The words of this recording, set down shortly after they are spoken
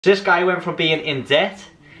This guy went from being in debt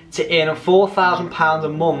to earning £4,000 a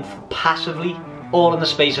month passively, all in the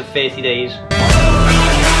space of 30 days.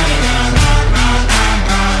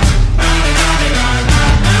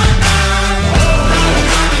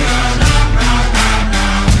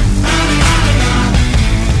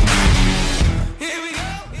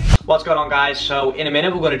 What's going on, guys? So in a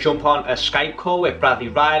minute we're going to jump on a Skype call with Bradley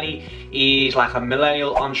Riley. He's like a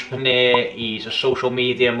millennial entrepreneur, he's a social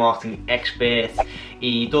media marketing expert,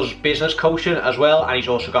 he does business coaching as well, and he's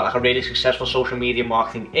also got like a really successful social media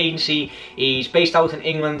marketing agency. He's based out in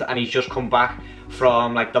England and he's just come back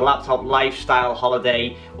from like the laptop lifestyle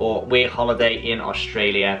holiday or work holiday in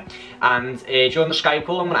Australia. And during the Skype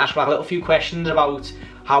call I'm going to ask him like a little few questions about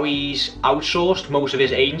how he's outsourced most of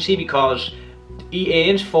his agency, because he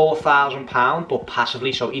earns £4,000 but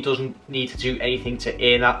passively, so he doesn't need to do anything to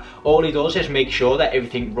earn that. All he does is make sure that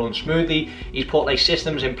everything runs smoothly. He's put like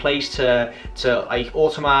systems in place to like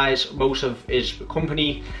automize most of his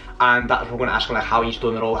company, and that's what we're going to ask him, like how he's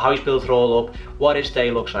done it all, how he's built it all up, what his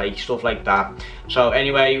day looks like, stuff like that. So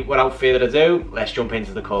anyway, without further ado, let's jump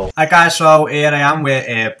into the call. Hi guys, so here I am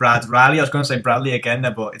with Brad Riley. I was going to say Bradley again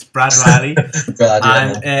there, but it's Brad Riley. Brad,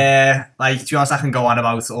 and like, to be honest, I can go on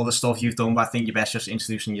about all the stuff you've done, but I think you're best just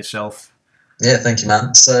introducing yourself. Yeah, thank you,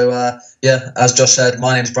 man. So yeah, as Josh said,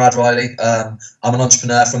 my name's Brad Riley. I'm an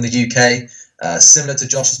entrepreneur from the UK. Similar to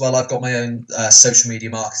Josh as well, I've got my own social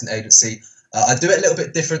media marketing agency. I do it a little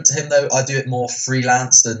bit different to him though. I do it more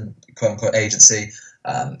freelance than quote unquote agency.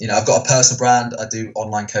 You know, I've got a personal brand, I do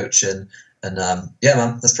online coaching, and yeah,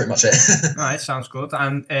 man, that's pretty much it. Alright, sounds good.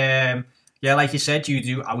 And yeah, like you said, you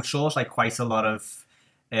do outsource like quite a lot of.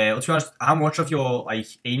 To be honest, how much of your like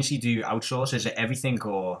agency do you outsource? Is it everything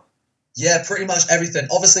or? Yeah, pretty much everything.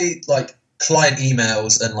 Obviously, like client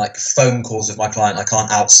emails and like phone calls with my client, I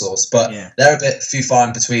can't outsource, but yeah, they're a bit few far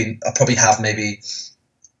in between. I probably have maybe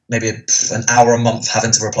an hour a month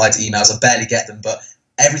having to reply to emails. I barely get them, but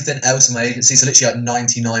everything else in my agency, so literally like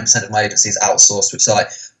 99% of my agency is outsourced, which is like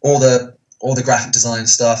all the graphic design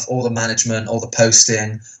stuff, all the management, all the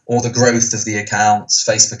posting, all the growth of the accounts,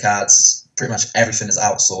 Facebook ads, pretty much everything is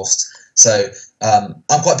outsourced. So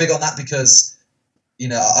I'm quite big on that because, you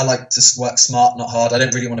know, I like to work smart, not hard. I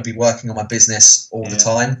don't really want to be working on my business all the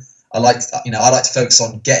time. I like to focus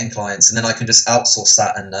on getting clients, and then I can just outsource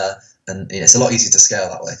that, and yeah, it's a lot easier to scale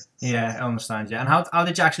that way. Yeah, I understand. Yeah, and how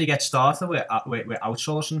did you actually get started with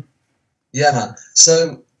outsourcing? Yeah, man.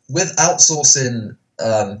 So with outsourcing,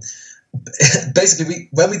 basically,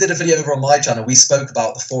 when we did a video over on my channel, we spoke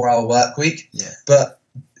about the 4-hour work week. Yeah. But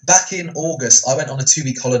back in August, I went on a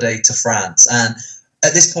 2-week holiday to France, and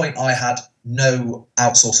at this point, I had no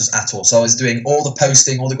outsourcers at all. So I was doing all the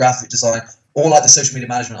posting, all the graphic design, all like the social media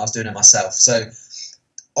management. I was doing it myself. So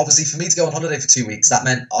obviously, for me to go on holiday for 2 weeks, that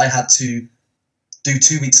meant I had to do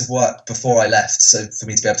 2 weeks of work before I left, so for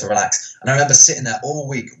me to be able to relax. And I remember sitting there all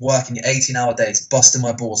week, working 18-hour days, busting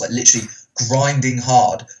my balls, like literally grinding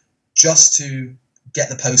hard just to get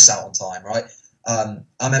the posts out on time, right? And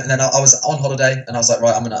then I was on holiday, and I was like,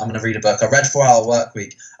 right, I'm gonna read a book. I read 4-Hour Work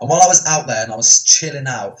Week, and while I was out there and I was chilling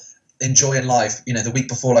out, enjoying life, you know, the week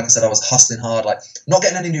before, like I said, I was hustling hard, like not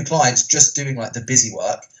getting any new clients, just doing like the busy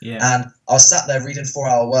work. Yeah. And I was sat there reading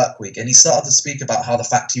 4-Hour Work Week, and he started to speak about how the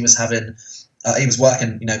fact he was having, he was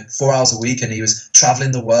working, you know, 4 hours a week, and he was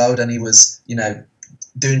traveling the world, and he was, you know,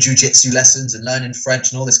 doing jiu-jitsu lessons and learning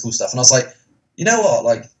French and all this cool stuff. And I was like, you know what,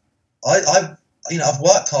 like I've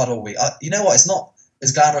worked hard all week. You know what, it's not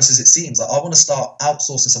as glamorous as it seems. Like, I want to start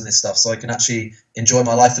outsourcing some of this stuff so I can actually enjoy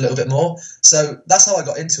my life a little bit more. So that's how I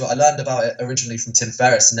got into it. I learned about it originally from Tim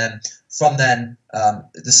Ferriss, and then from then,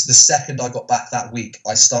 the second I got back that week,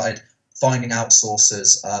 I started finding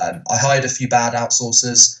outsourcers. I hired a few bad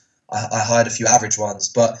outsourcers. I hired a few average ones,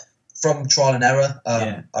 but from trial and error,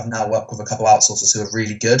 I've now worked with a couple of outsourcers who are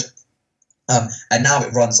really good, and now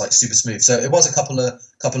it runs like super smooth. So it was a couple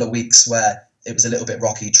of weeks where it was a little bit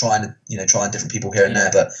rocky, trying different people here and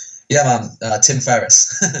there. But yeah, man, Tim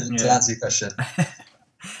Ferriss, to answer your question.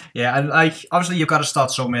 Yeah, and like obviously you've got to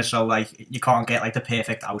start somewhere, so like you can't get like the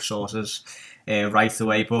perfect outsourcers right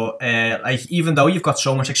away. But like even though you've got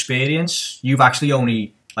so much experience, you've actually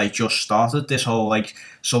only like just started this whole like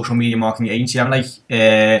social media marketing agency. I'm like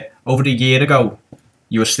over a year ago,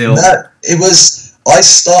 you were still. No,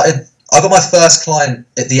 I got my first client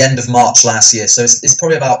at the end of March last year, so it's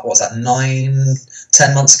probably about, what was that,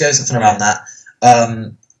 9-10 months ago, something around that.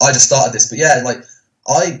 I just started this, but yeah, like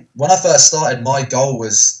when I first started, my goal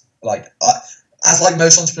was like, as like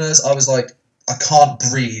most entrepreneurs, I was like, I can't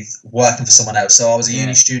breathe working for someone else. So I was a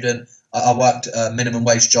uni student. I worked a minimum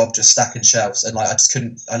wage job just stacking shelves, and like I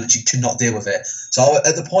literally could not deal with it. So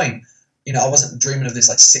at the point, you know, I wasn't dreaming of this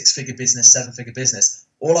like 6-figure business, 7-figure business.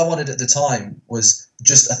 All I wanted at the time was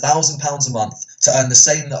just £1,000 a month to earn the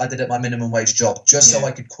same that I did at my minimum wage job, just so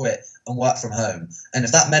I could quit and work from home. And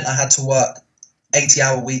if that meant I had to work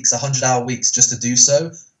 80-hour weeks, 100-hour weeks just to do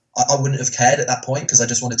so, I wouldn't have cared at that point, because I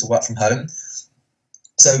just wanted to work from home.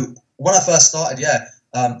 So when I first started,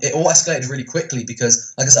 it all escalated really quickly,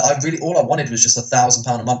 because, like I said, all I wanted was just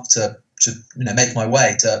 £1,000 a month to you know, make my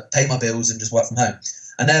way, to pay my bills and just work from home.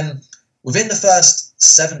 And then within the first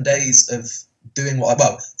 7 days of doing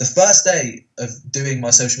the first day of doing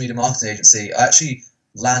my social media marketing agency, I actually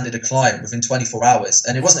landed a client within 24 hours,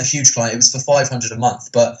 and it wasn't a huge client; it was for $500 a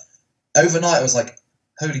month. But overnight, I was like,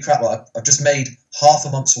 "Holy crap! I've just made half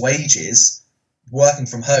a month's wages working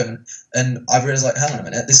from home," and I realized, like, hang on a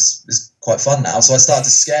minute, this is quite fun now. So I started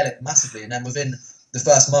to scale it massively, and then within the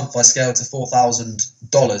first month, I scaled to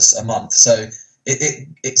 $4,000 a month. So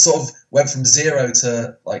it sort of went from 0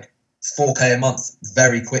 to like $4K a month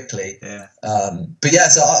very quickly. But yeah,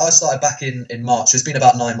 so I started back in March. So it's been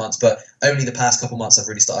about 9 months, but only the past couple months I've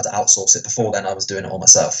really started to outsource it. Before then, I was doing it all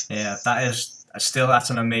myself. Yeah, that's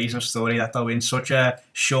an amazing story, that though, in such a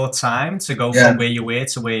short time to go from where you were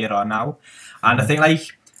to where you are now. And I think,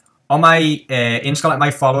 like, on my Insta, like,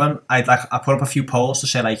 my following, I put up a few polls to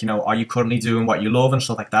say, like, you know, are you currently doing what you love and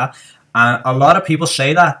stuff like that. And a lot of people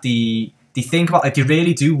say that they think about, like, they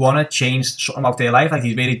really do want to change something about their life. Like,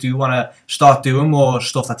 they really do want to start doing more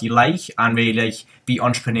stuff that they like and really, like, be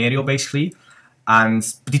entrepreneurial, basically. And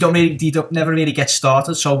but they never really get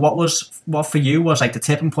started. So what for you was, like, the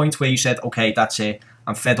tipping point where you said, okay, that's it,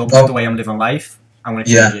 I'm fed up with the way I'm living life, I'm going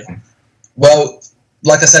to change it? Well,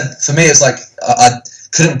 like I said, for me, it's like I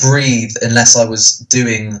couldn't breathe unless I was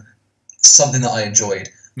doing something that I enjoyed.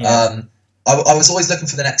 I was always looking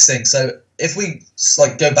for the next thing. So if we,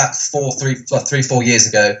 like, go back 3-4 years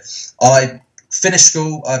ago, I finished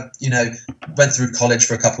school. I, you know, went through college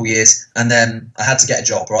for a couple of years, and then I had to get a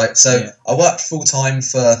job, right? So I worked full time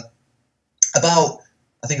for about,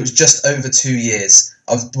 I think it was just over 2 years.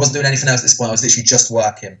 I wasn't doing anything else at this point. I was literally just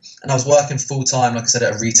working, and I was working full time, like I said,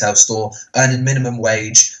 at a retail store, earning minimum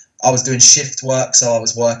wage. I was doing shift work, so I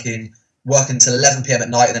was working till 11 p.m. at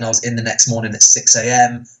night, and then I was in the next morning at 6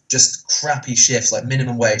 a.m. Just crappy shifts, like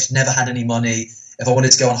minimum wage. Never had any money. If I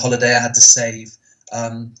wanted to go on holiday, I had to save.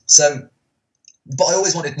 But I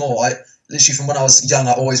always wanted more. Literally, from when I was young,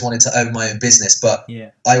 I always wanted to own my own business, but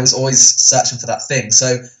I was always searching for that thing.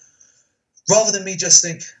 So rather than me just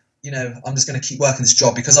think, you know, I'm just going to keep working this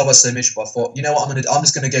job, because I was so miserable, I thought, you know what, I'm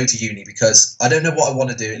just going to go to uni, because I don't know what I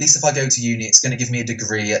want to do. At least if I go to uni, it's going to give me a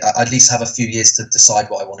degree. I at least have a few years to decide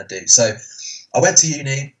what I want to do. So I went to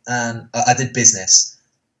uni and I did business.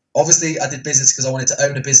 Obviously, I did business because I wanted to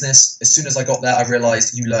own a business. As soon as I got there, I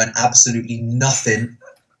realized you learn absolutely nothing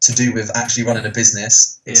to do with actually running a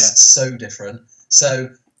business. It's so different. So,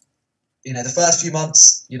 you know, the first few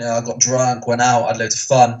months, you know, I got drunk, went out, had loads of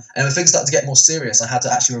fun. And when things started to get more serious, I had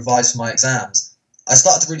to actually revise for my exams. I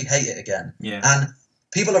started to really hate it again. And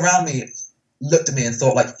people around me looked at me and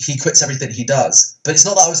thought, like, he quits everything he does. But it's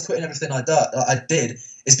not that I was quitting everything I did.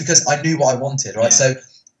 It's because I knew what I wanted, right? So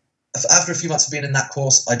after a few months of being in that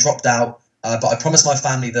course, I dropped out. But I promised my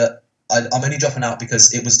family that I'm only dropping out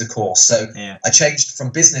because it was the course. So I changed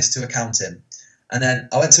from business to accounting. And then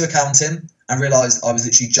I went to accounting and realised I was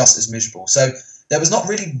literally just as miserable. So there was not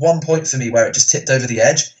really one point for me where it just tipped over the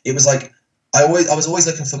edge. It was like I was always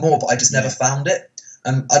looking for more, but I just never found it.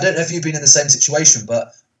 I don't know if you've been in the same situation,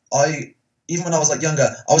 but even when I was like younger,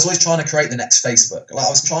 I was always trying to create the next Facebook. Like, I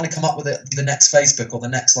was trying to come up with the next Facebook, or the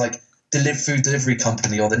next, like, food delivery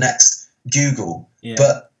company, or the next Google.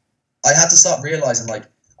 But I had to start realising, like,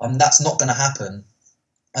 that's not going to happen.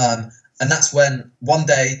 And that's when one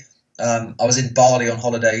day I was in Bali on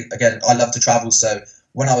holiday. Again, I love to travel, so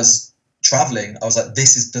when I was traveling, I was like,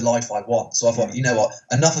 this is the life I want. So I thought, you know what,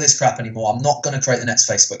 enough of this crap anymore. I'm not going to create the next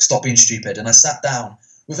Facebook. Stop being stupid. And I sat down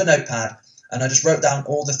with a notepad and I just wrote down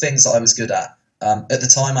all the things that I was good at. At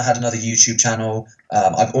the time, I had another YouTube channel.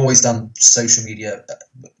 I've always done social media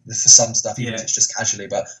for some stuff, even if it's just casually,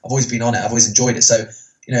 but I've always been on it. I've always enjoyed it. So,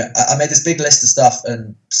 you know, I made this big list of stuff,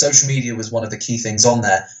 and social media was one of the key things on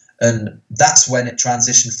there. And that's when it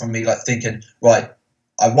transitioned from me, like, thinking, right,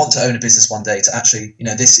 I want to own a business one day, to actually, you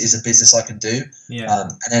know, this is a business I can do.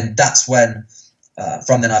 And then that's when,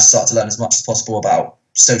 from then I started to learn as much as possible about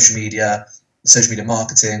social media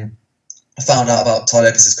marketing. I found out about Tai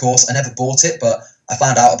Lopez's course. I never bought it, but I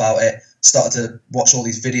found out about it, started to watch all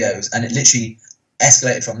these videos, and it literally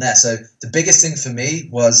escalated from there. So the biggest thing for me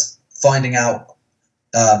was finding out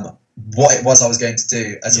what it was I was going to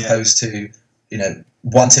do, as opposed to, you know,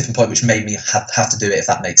 one tipping point which made me have to do it, if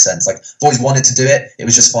that makes sense. Like, I've always wanted to do it. It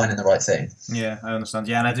was just finding the right thing. Yeah, I understand.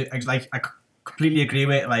 Yeah, and I completely agree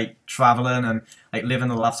with it. Like, traveling and like living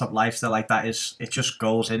the laptop lifestyle like that it's just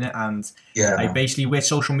goals in it. And yeah, like basically with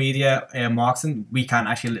social media marketing, we can't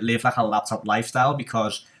actually live like a laptop lifestyle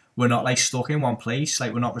because we're not like stuck in one place.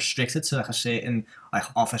 Like, we're not restricted to like a certain like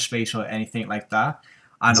office space or anything like that.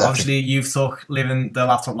 And exactly. Obviously you've took living the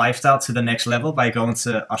laptop lifestyle to the next level by going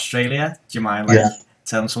to Australia. Do you mind like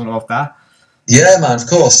telling someone about that? Yeah, man, of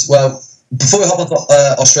course. Well, before we hop on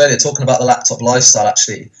Australia, talking about the laptop lifestyle,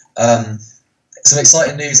 actually, some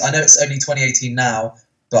exciting news. I know it's only 2018 now,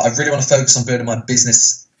 but I really want to focus on building my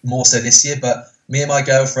business more so this year. But me and my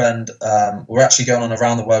girlfriend, we're actually going on a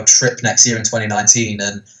round the world trip next year in 2019,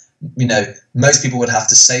 and you know, most people would have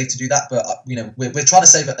to save to do that, but you know, we're trying to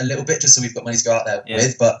save a little bit just so we've got money to go out there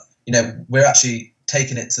with. But you know, we're actually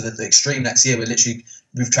taking it to the extreme next year. We're going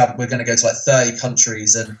to go to like 30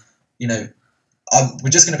 countries, and you know,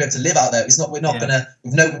 we're just going to be able to live out there. We're not going to,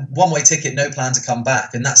 with no one-way ticket, no plan to come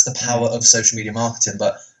back, and that's the power of social media marketing.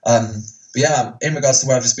 But yeah, in regards to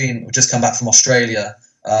where I've just been, we've just come back from Australia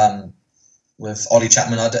with Ollie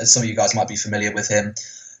Chapman. Some of you guys might be familiar with him,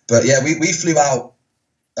 but yeah, we flew out.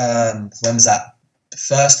 When was that?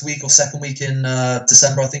 First week or second week in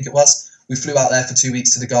December, I think it was. We flew out there for 2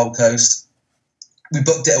 weeks to the Gold Coast. We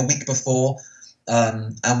booked it a week before,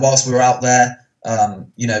 and whilst we were out there,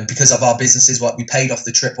 you know, because of our businesses, we paid off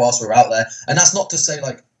the trip whilst we were out there. And that's not to say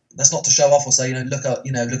like, that's not to show off or say, look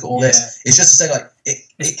at all this. It's just to say like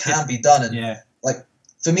it can be done. And like,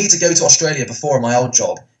 for me to go to Australia before in my old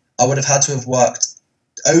job, I would have had to have worked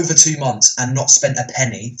over 2 months and not spent a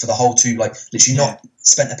penny for the whole literally not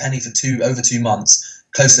spent a penny for over 2 months,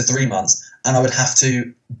 close to 3 months, and I would have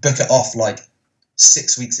to book it off like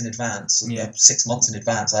 6 weeks in advance, 6 months in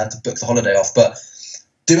advance. I had to book the holiday off. But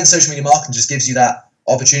doing social media marketing just gives you that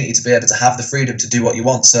opportunity to be able to have the freedom to do what you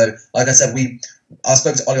want. So, like I said, I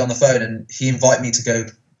spoke to Ollie on the phone, and he invited me to go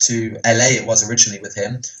to LA. It was originally with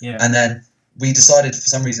him, and then we decided for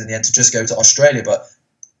some reason in the end to just go to Australia. But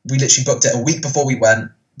we literally booked it a week before we went.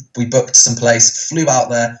 We booked some place, flew out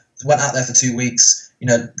there, went out there for 2 weeks, you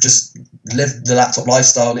know, just lived the laptop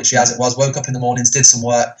lifestyle literally as it was, woke up in the mornings, did some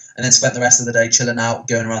work, and then spent the rest of the day chilling out,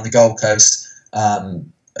 going around the Gold Coast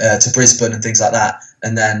to Brisbane and things like that,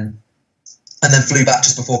 and then flew back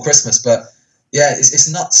just before Christmas. But yeah,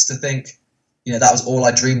 it's nuts to think, you know, that was all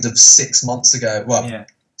I dreamed of 6 months ago,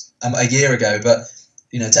 a year ago. But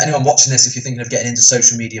you know, to anyone watching this, if you're thinking of getting into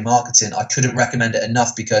social media marketing, I couldn't recommend it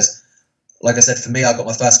enough, because like I said, for me, I got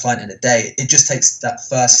my first client in a day. It just takes that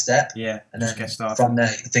first step, and then from there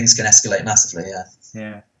things can escalate massively.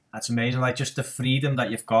 Yeah, that's amazing. Like, just the freedom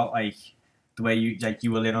that you've got, like the way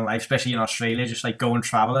you were living life, especially in Australia, just like going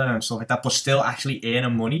traveling and stuff like that, but still actually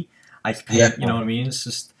earning money. Like, you know what I mean? It's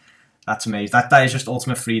just, that's amazing. That is just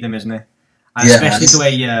ultimate freedom, isn't it? And especially the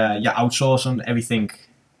way you outsource and everything.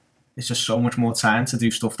 It's just so much more time to do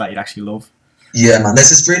stuff that you actually love. Yeah, man. There's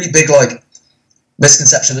this really big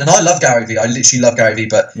misconception, and I love Gary Vee. I literally love Gary Vee,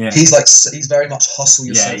 but he's very much hustle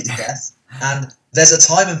yourself to death. And there's a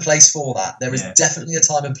time and place for that. There is definitely a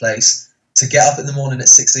time and place to get up in the morning at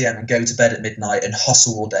 6 a.m. and go to bed at midnight and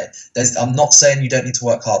hustle all day. I'm not saying you don't need to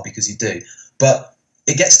work hard, because you do, but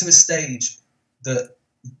it gets to a stage that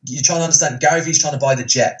you're trying to understand. Gary Vee's trying to buy the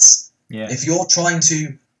jets. If you're trying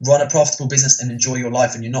to run a profitable business and enjoy your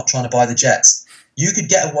life, and you're not trying to buy the jets, you could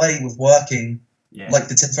get away with working like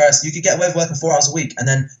the Tim Ferriss. You could get away with working 4 hours a week and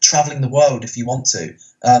then traveling the world if you want to.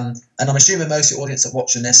 And I'm assuming most of your audience that are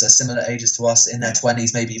watching this are similar ages to us, in their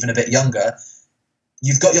 20s, maybe even a bit younger.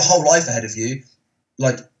 You've got your whole life ahead of you.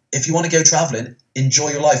 Like, if you want to go traveling, enjoy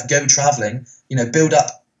your life, go traveling, you know, build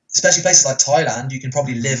up, especially places like Thailand. You can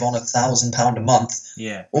probably live on £1,000 a month.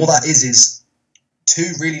 All that is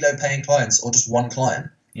 2 really low paying clients, or just one client.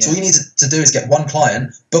 So all you need to do is get one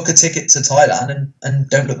client, book a ticket to Thailand, and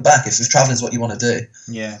don't look back if traveling is what you want to do.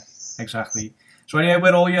 Yeah, exactly. So anyway,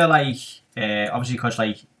 with all your obviously, because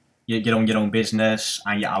you own your own business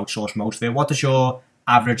and you outsource most of it, what does your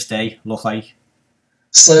average day look like?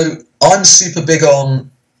 So I'm super big on,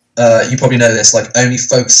 you probably know this, like only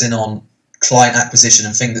focusing on client acquisition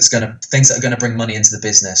and things that are gonna bring money into the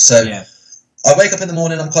business. So I wake up in the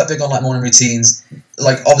morning. I'm quite big on like morning routines.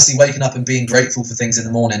 Like, obviously, waking up and being grateful for things in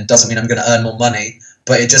the morning doesn't mean I'm going to earn more money,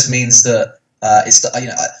 but it just means that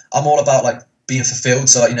I'm all about like being fulfilled.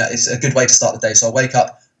 So it's a good way to start the day. So I wake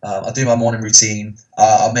up, I do my morning routine.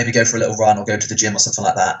 I'll maybe go for a little run or go to the gym or something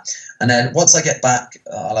like that. And then once I get back,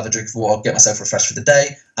 I'll have a drink of water, I'll get myself refreshed for the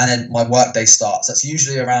day, and then my work day starts. That's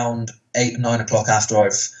usually around 8 or 9 o'clock after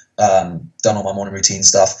I've done all my morning routine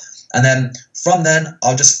stuff. And then from then,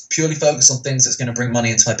 I'll just purely focus on things that's going to bring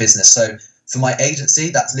money into my business. So for my agency,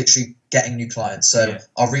 that's literally getting new clients. So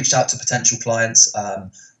I'll reach out to potential clients.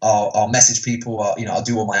 I'll message people. I'll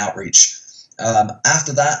do all my outreach.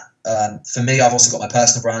 After that, for me, I've also got my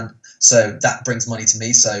personal brand. So that brings money to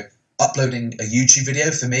me. So uploading a YouTube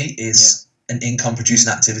video for me is an income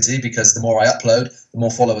producing activity, because the more I upload, the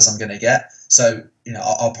more followers I'm going to get. So,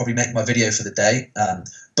 I'll probably make my video for the day.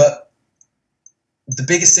 But the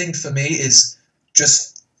biggest thing for me is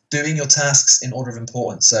just doing your tasks in order of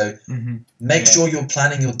importance. So make sure you're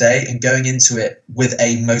planning your day and going into it with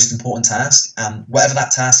a most important task, and whatever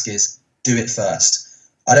that task is, do it first.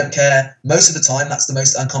 I don't care. Most of the time, that's the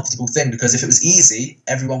most uncomfortable thing, because if it was easy,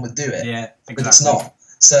 everyone would do it. Yeah, exactly. But it's not.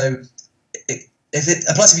 So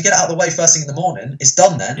and plus, if you get it out of the way first thing in the morning, it's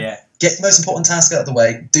done then. Get the most important task out of the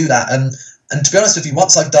way, do that. And to be honest with you,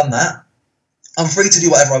 once I've done that, I'm free to do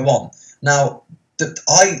whatever I want. Now,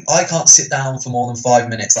 I can't sit down for more than 5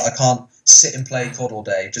 minutes. Like, I can't sit and play COD all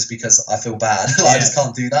day just because I feel bad. I just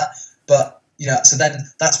can't do that. But, so then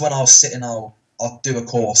that's when I'll sit and I'll do a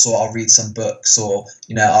course, or I'll read some books, or,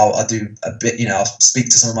 I'll do a bit, I'll speak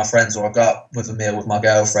to some of my friends, or I'll go out with a meal with my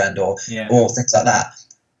girlfriend, or things like that.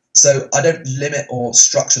 So I don't limit or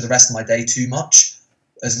structure the rest of my day too much.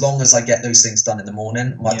 As long as I get those things done in the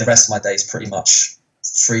morning, the rest of my day is pretty much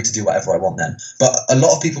free to do whatever I want then. But a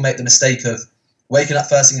lot of people make the mistake of waking up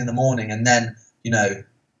first thing in the morning and then,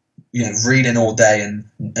 reading all day and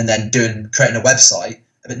then creating a website,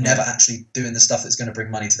 but never actually doing the stuff that's going to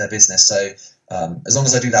bring money to their business. So as long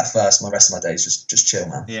as I do that first, my rest of my day is just chill,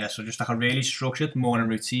 man. Yeah, so just like a really structured morning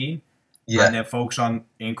routine, and then focus on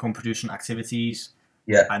income producing activities.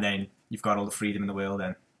 Yeah. And then you've got all the freedom in the world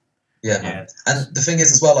then. Yeah. And the thing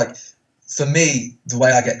is as well, like, for me, the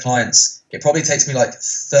way I get clients, it probably takes me like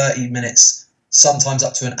 30 minutes, sometimes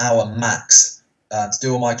up to an hour max, to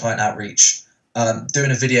do all my client outreach. Doing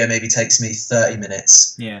a video maybe takes me 30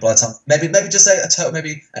 minutes. By the time, maybe just say a total,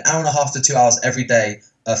 maybe an hour and a half to 2 hours every day,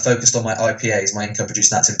 focused on my IPAs, my income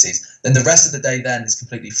producing activities. Then the rest of the day then is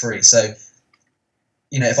completely free. So,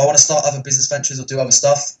 if I want to start other business ventures or do other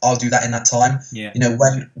stuff, I'll do that in that time.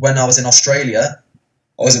 When I was in Australia,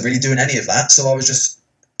 I wasn't really doing any of that, so I was just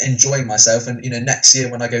enjoying myself. And next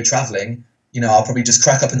year when I go traveling, I'll probably just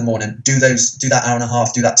crack up in the morning, do that hour and a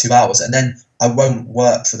half, do that 2 hours, and then I won't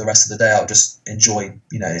work for the rest of the day. I'll just enjoy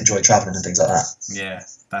traveling and things like that. Yeah,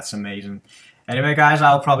 that's amazing. Anyway, guys,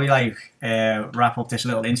 I'll probably wrap up this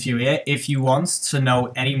little interview here. If you want to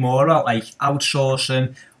know any more about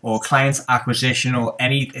outsourcing or client acquisition or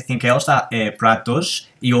anything else that Brad does,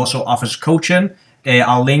 he also offers coaching.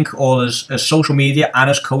 I'll link all his social media and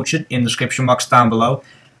his coaching in the description box down below.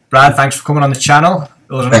 Brad, thanks for coming on the channel.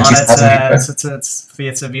 It was an honour for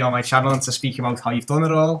you to be on my channel and to speak about how you've done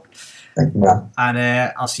it all. Thank you, man.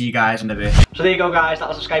 And I'll see you guys in a bit. So there you go, guys. That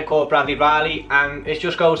was a Skype call with Bradley Riley, and it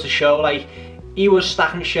just goes to show, he was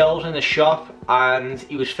stacking shelves in the shop and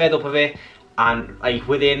he was fed up of it, and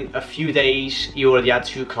within a few days he already had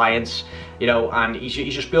 2 clients, and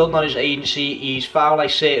he's just building on his agency. He's found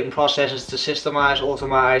certain processes to systemize,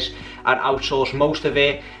 automate and outsource most of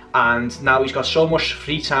it, and now he's got so much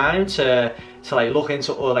free time to look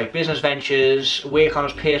into other business ventures, work on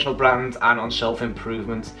his personal brand and on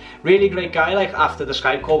self-improvement. Really great guy. After the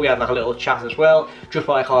Skype call we had a little chat as well, just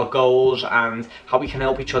about our goals and how we can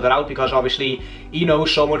help each other out, because obviously he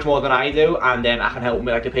knows so much more than I do, and then I can help him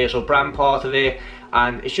with the personal brand part of it.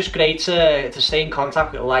 And it's just great to stay in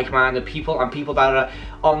contact with like-minded people, and people that are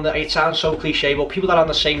on the, it sounds so cliche, but people that are on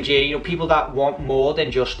the same journey, people that want more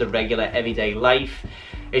than just the regular everyday life.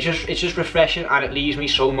 It's just refreshing, and it leaves me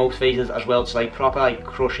so motivated as well to proper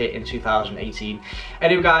crush it in 2018.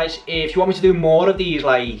 Anyway, guys, if you want me to do more of these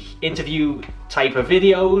interview type of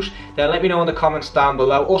videos, then let me know in the comments down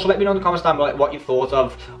below. Also, let me know in the comments down below what you thought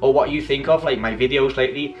of or what you think of my videos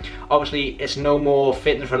lately. Obviously, it's no more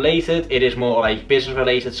fitness related. It is more business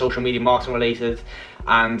related, social media marketing related,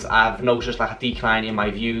 and I've noticed a decline in my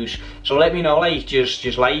views. So let me know,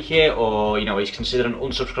 just like it, or he's considering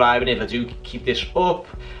unsubscribing if I do keep this up.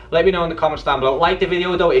 Let me know in the comments down below. Like the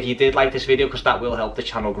video though if you did like this video, because that will help the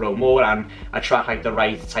channel grow more and attract the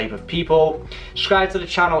right type of people. Subscribe to the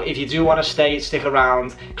channel if you do want to stick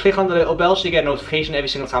around. Click on the little bell so you get a notification every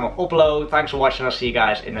single time I upload. Thanks for watching. I'll see you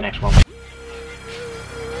guys in the next one.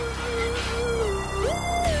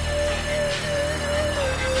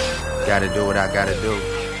 Gotta do what I gotta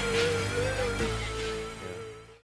do.